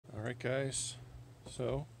guys,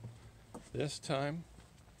 so this time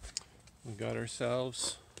we got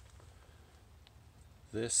ourselves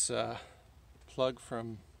this plug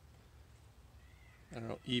from, I don't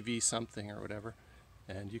know, EV something or whatever,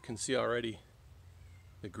 and you can see already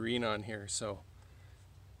the green on here, so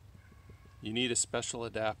you need a special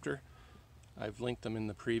adapter. I've linked them in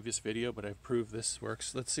the previous video, but I've proved this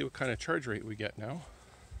works. Let's see what kind of charge rate we get now.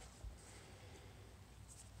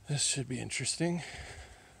 This should be interesting.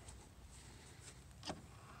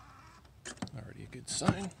 Already a good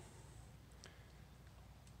sign.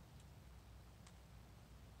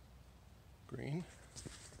 Green.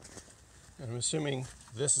 And I'm assuming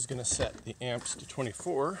this is going to set the amps to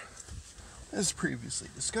 24, as previously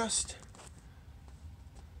discussed.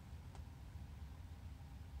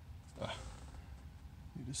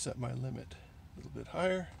 Need to set my limit a little bit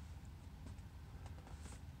higher.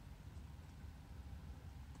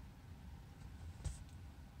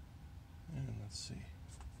 And let's see.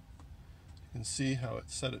 You can see how it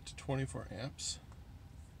set it to 24 amps.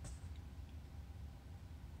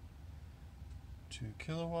 2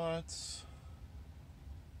 kilowatts.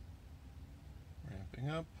 Ramping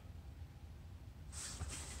up.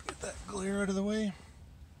 Get that glare out of the way.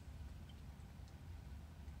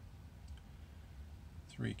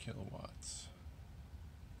 3 kilowatts.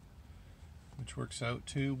 Which works out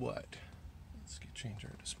to what? Let's change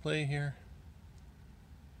our display here.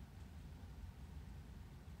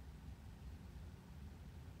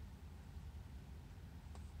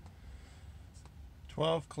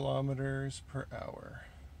 12 kilometers per hour.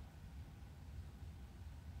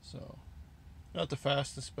 So, not the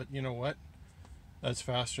fastest, but you know what? That's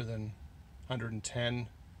faster than 110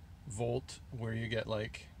 volt, where you get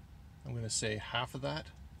like, I'm going to say half of that,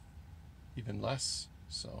 even less.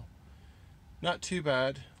 So, not too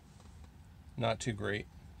bad, not too great.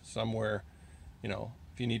 Somewhere, you know,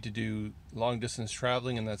 if you need to do long distance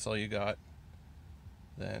traveling and that's all you got,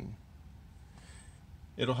 then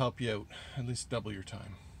it'll help you out, at least double your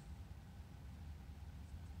time.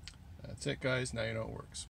 That's it, guys. Now you know it works.